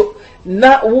ani so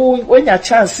na wo nya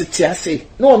chance ti ase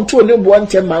na onto ne bo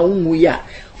ntem ma wu ya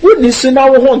wo ni so na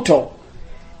wo ho nto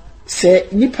se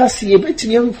nipa se ye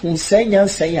betumi hu sanya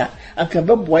nsanya anka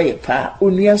beboa ye pa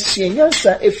onua sua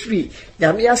nyansa efri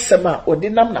nyame asɛm a ode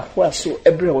nam na ho aso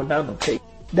ebre wo na no kai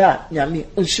da nyame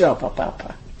unhyira papa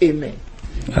amen.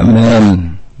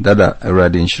 Amen. Dada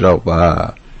already nhyira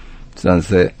ba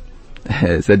sanse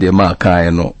said the ma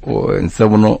kan no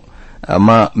nsɛm no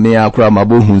ama me akora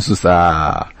mabohu nso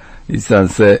saa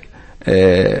isanse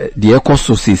de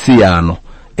ekoso sisi ya no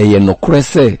eye no kore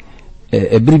se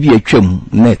ebiribi atwam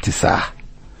net saa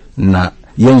na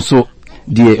yenso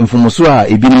de mfomoso a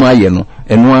ebinim aye no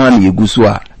eno a na yeguso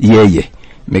a yeye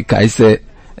me kai se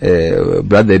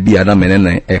brother bi ana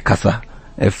menene ekasa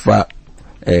efa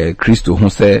Kristo hu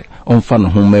se onfa no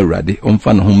hu mawrade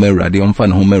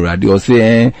o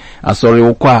se asori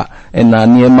wokwa na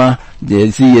niema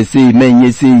yesi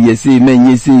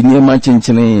menyesi niema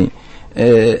chinchine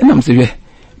enam se hwe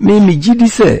me gidi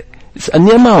se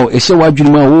niema o ehye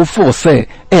wadwunu ma wo fo se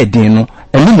edin no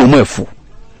eni momo efu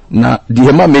na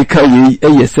de ma meka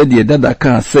yi se de dada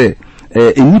kan se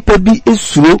enipa bi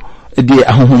esuro de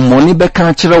ahohommoni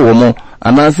beka kire wo mo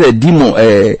anase dimo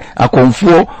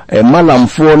akonfo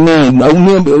malamfo ne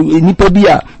nipa bi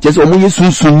a jese omo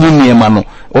yesunsun ni niema no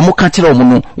omo ka kire omo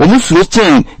no omo suro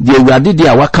chen de awurade de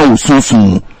awaka wo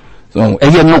sunsun so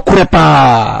eye no kure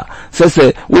pa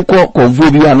sese wukọ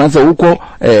konfo bi anase wukọ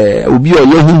obi o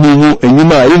yehuhu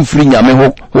enyuma emfiri nyame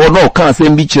ho no ka se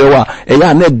mbi kire wa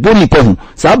eye na boni pa hu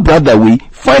sa brother we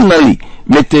finally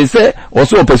metese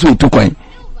oso pese utukwan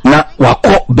na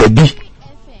wakọ baby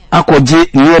akoje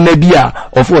niema bi a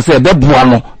ofo se beboa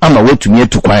no ama watumi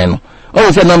atukwan no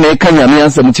o se na me ka nyame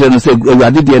ansem kire no se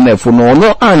awurade de na efo no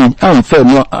no anfa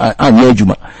no anya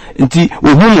adwuma nti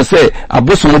ohu no se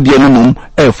abosom de no mum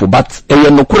efo but eye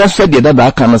no kura se de dada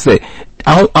aka no se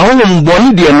ahom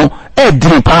boni de no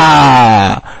ediri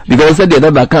pa because se de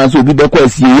dada aka so obi be kwa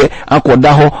asiye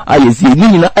akoda ho ayesi ni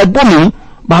nyina ebomu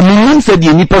ba mum se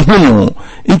de nipa hu no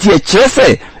nti e kire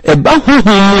se eba hu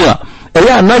mu a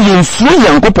eya na yensuo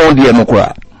yankopon de no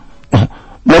kura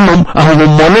memom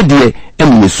ahomone de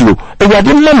em yesuro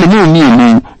Ewurade ma me ni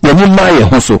ye ma ye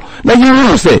ho so na ye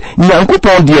hu se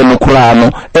Nyankopɔn de no kura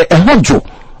no hojo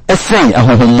esen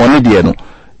ahohommɔne de no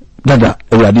dada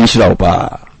Ewurade nhyira wo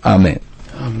pa amen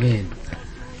amen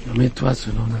me to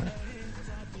aso no na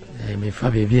me fa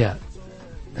bebia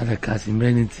dada Kaase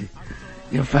mrenity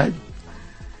ye fa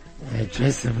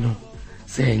tresem no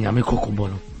se nyame kokobo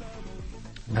no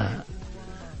na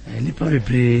nipa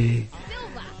bebre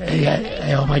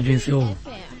o ma dwen se o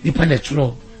nipa na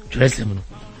tro tresem no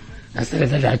na se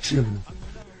dada achire no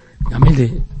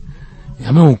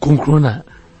nyame on konkro na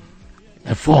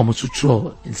form so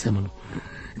tro insem no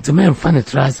nti me mfa ne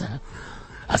trasa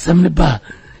asem ne ba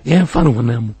ye mfa no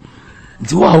honam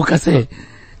nti wa wo ka se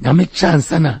nyame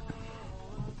chance na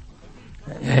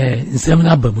insem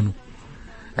na ba mu no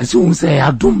asi wo se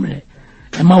adomre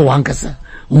ma wankasa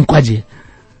Nkwagye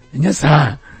nya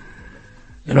sa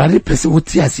Ewurade pese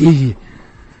woti ase yi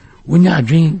wonya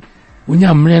adwen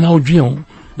wonya mre na odwen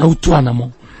na wotu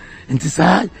anamo nti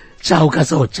sa cha wo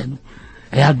kasa o che no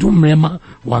adomre ma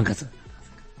wankasa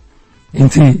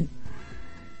nti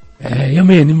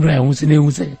yame ni mra ho se ne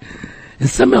hu se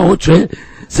nsema o tre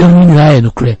se hu ni aye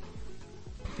no kre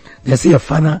de se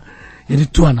yafana ye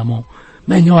tu anamo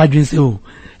menya wadwen se o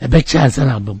ebe chance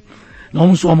na abam na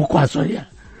o so o mko asori ya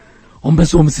o mbe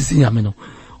so o msisi nyame no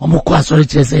o mko asori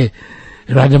che se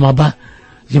Ewurade maba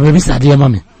ye be bisa de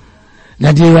mame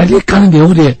na de Ewurade kan de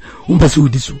o de o mbe so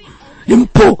odi so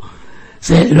impo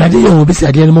se Ewurade ye o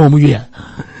bisa de ma o mu ya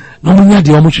no mu nya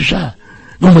de o mu hwehwa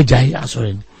no mu jai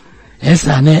asori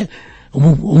esa ne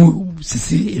o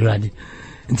sisi Ewurade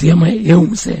nti ye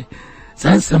o se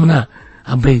sansam na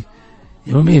abai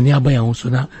ye me ni abai ho so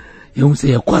na ye o se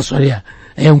ye kwa asori ya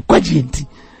Nkwagye nti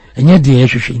enye de ye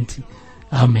hwehwe nti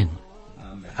amen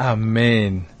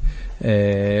amen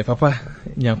papa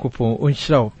Nyankopɔn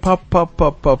onhyiraw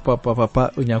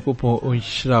papa Nyankopɔn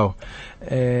onhyiraw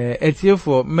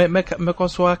etiefo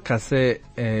mekoso akase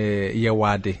ye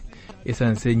wade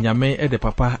esanse nyame de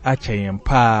papa akyɛn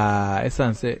pa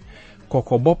esanse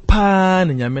kokobo pa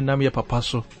na nyame nam ye papa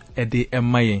so de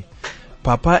emayen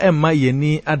papa emma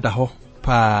yeni adaho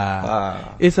pa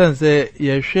esanse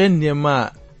ye hwɛ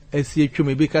niema esi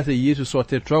etwom bi ka se Yesu so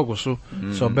te trogo so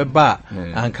so beba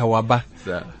anka waba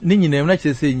ni nyina na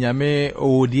kyerɛ sɛ nyame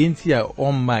odi enti a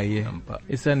ɔmmaye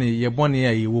esane ye bɔne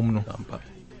a yewom no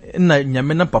na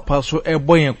nyame na papa so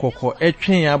eboyen kokɔ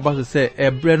etwen aba so sɛ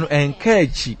ebre no enka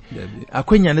achi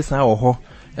akwanya ne san wɔ hɔ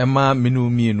ema menu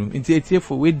mienu nti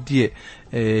etiefo wedie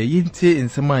yintie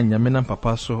nsema nyame na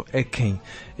papa so eken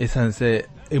esane sɛ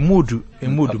emudu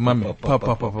mame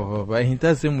papa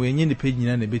ehintasem we enye ne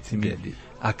pegyina na betimi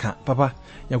aka papa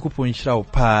Nyankopɔn nhyiraw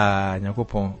pa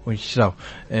Nyankopɔn nhyiraw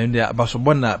ndia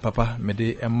abasobona papa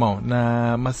mede emaw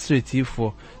na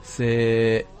masretifo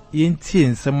se yentie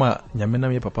nsema nyame na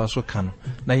me papa so ka no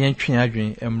na yentwe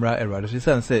adwen emra Ewurade so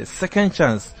san say second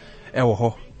chance ewo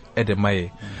ho e de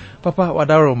maye papa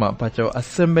wadaro ma pacho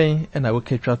asemben e na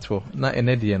woketwato na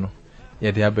ene de no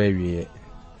ye de aba wiye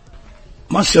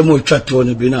masemo twato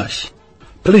ne binash.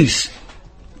 Please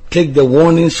take the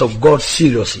warnings of God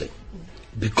seriously,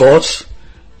 because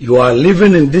you are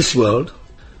living in this world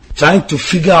trying to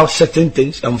figure out certain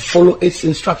things and follow its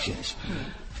instructions.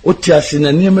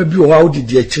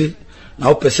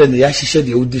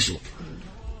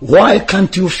 Why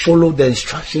can't you follow the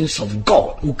instructions of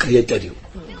God who created you?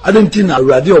 I don't think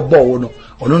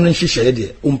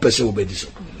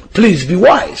please be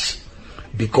wise,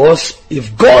 because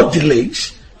if God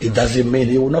delays, it doesn't mean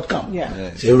he will not come.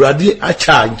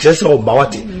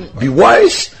 Be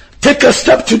wise. Take a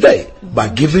step today by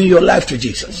giving your life to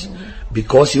Jesus,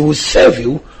 because he will save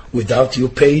you without you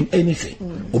paying anything.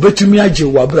 That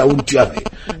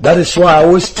is why I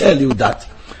always tell you that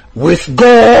with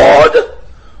God,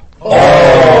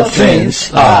 all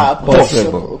things are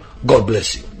possible. God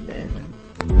bless you.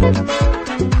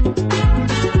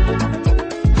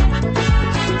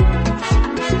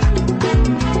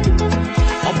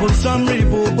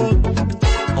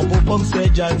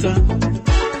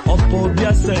 Ọ̀pọ̀ bí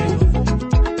a sẹ́yìn,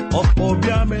 ọ̀pọ̀ bí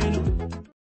a mẹ́nu.